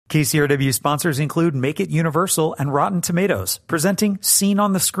KCRW sponsors include Make It Universal and Rotten Tomatoes, presenting Scene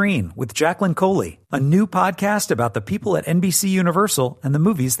on the Screen with Jacqueline Coley, a new podcast about the people at NBC Universal and the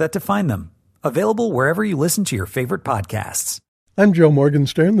movies that define them. Available wherever you listen to your favorite podcasts. I'm Joe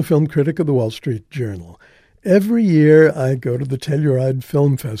Morgenstern, the film critic of the Wall Street Journal. Every year I go to the Telluride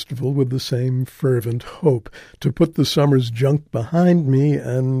Film Festival with the same fervent hope to put the summer's junk behind me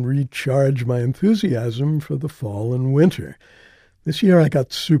and recharge my enthusiasm for the fall and winter. This year I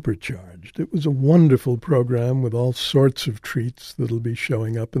got supercharged. It was a wonderful program with all sorts of treats that'll be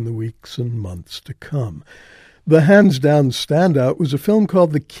showing up in the weeks and months to come. The hands-down standout was a film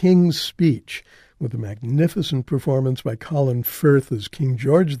called The King's Speech, with a magnificent performance by Colin Firth as King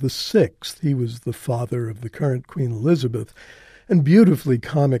George VI. He was the father of the current Queen Elizabeth, and beautifully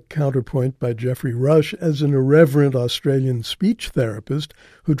comic counterpoint by Geoffrey Rush as an irreverent Australian speech therapist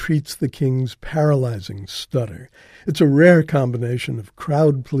who treats the king's paralyzing stutter. It's a rare combination of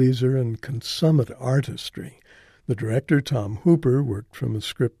crowd-pleaser and consummate artistry. The director, Tom Hooper, worked from a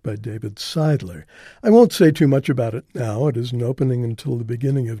script by David Seidler. I won't say too much about it now. It isn't opening until the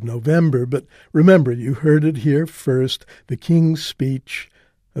beginning of November, but remember, you heard it here first, The King's Speech,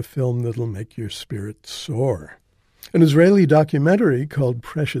 a film that'll make your spirit soar. An Israeli documentary called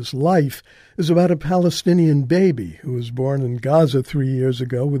Precious Life is about a Palestinian baby who was born in Gaza 3 years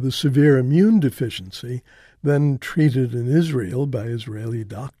ago with a severe immune deficiency, then treated in Israel by Israeli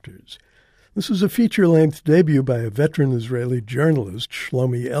doctors. This is a feature-length debut by a veteran Israeli journalist,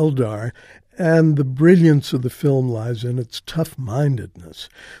 Shlomi Eldar, and the brilliance of the film lies in its tough-mindedness.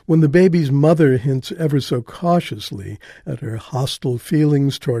 When the baby's mother hints ever so cautiously at her hostile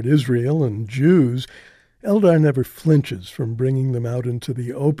feelings toward Israel and Jews, Eldar never flinches from bringing them out into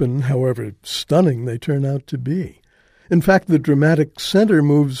the open, however stunning they turn out to be. In fact, the dramatic center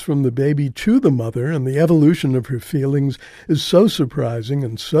moves from the baby to the mother, and the evolution of her feelings is so surprising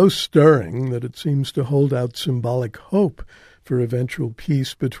and so stirring that it seems to hold out symbolic hope for eventual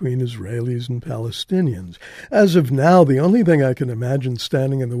peace between Israelis and Palestinians. As of now, the only thing I can imagine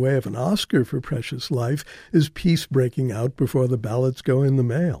standing in the way of an Oscar for Precious Life is peace breaking out before the ballots go in the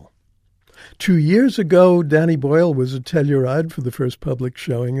mail. 2 years ago, Danny Boyle was at Telluride for the first public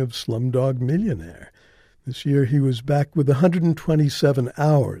showing of Slumdog Millionaire. This year he was back with 127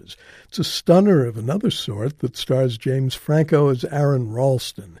 Hours. It's a stunner of another sort that stars James Franco as Aaron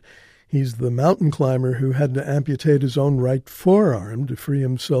Ralston. He's the mountain climber who had to amputate his own right forearm to free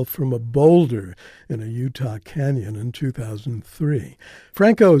himself from a boulder in a Utah canyon in 2003.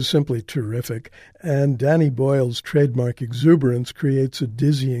 Franco is simply terrific, and Danny Boyle's trademark exuberance creates a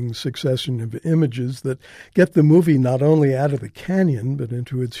dizzying succession of images that get the movie not only out of the canyon, but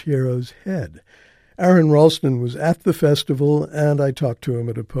into its hero's head. Aaron Ralston was at the festival, and I talked to him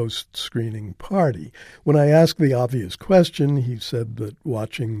at a post-screening party. When I asked the obvious question, he said that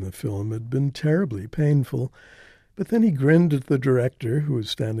watching the film had been terribly painful. But then he grinned at the director, who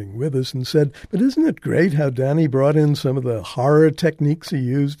was standing with us, and said, "But isn't it great how Danny brought in some of the horror techniques he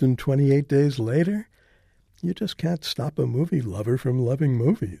used in 28 Days Later?" You just can't stop a movie lover from loving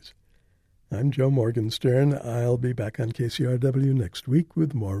movies. I'm Joe Morgenstern. I'll be back on KCRW next week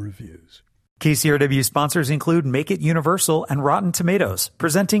with more reviews. KCRW sponsors include Make It Universal and Rotten Tomatoes,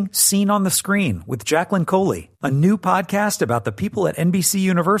 presenting Scene on the Screen with Jacqueline Coley, a new podcast about the people at NBC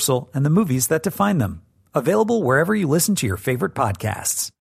Universal and the movies that define them. Available wherever you listen to your favorite podcasts.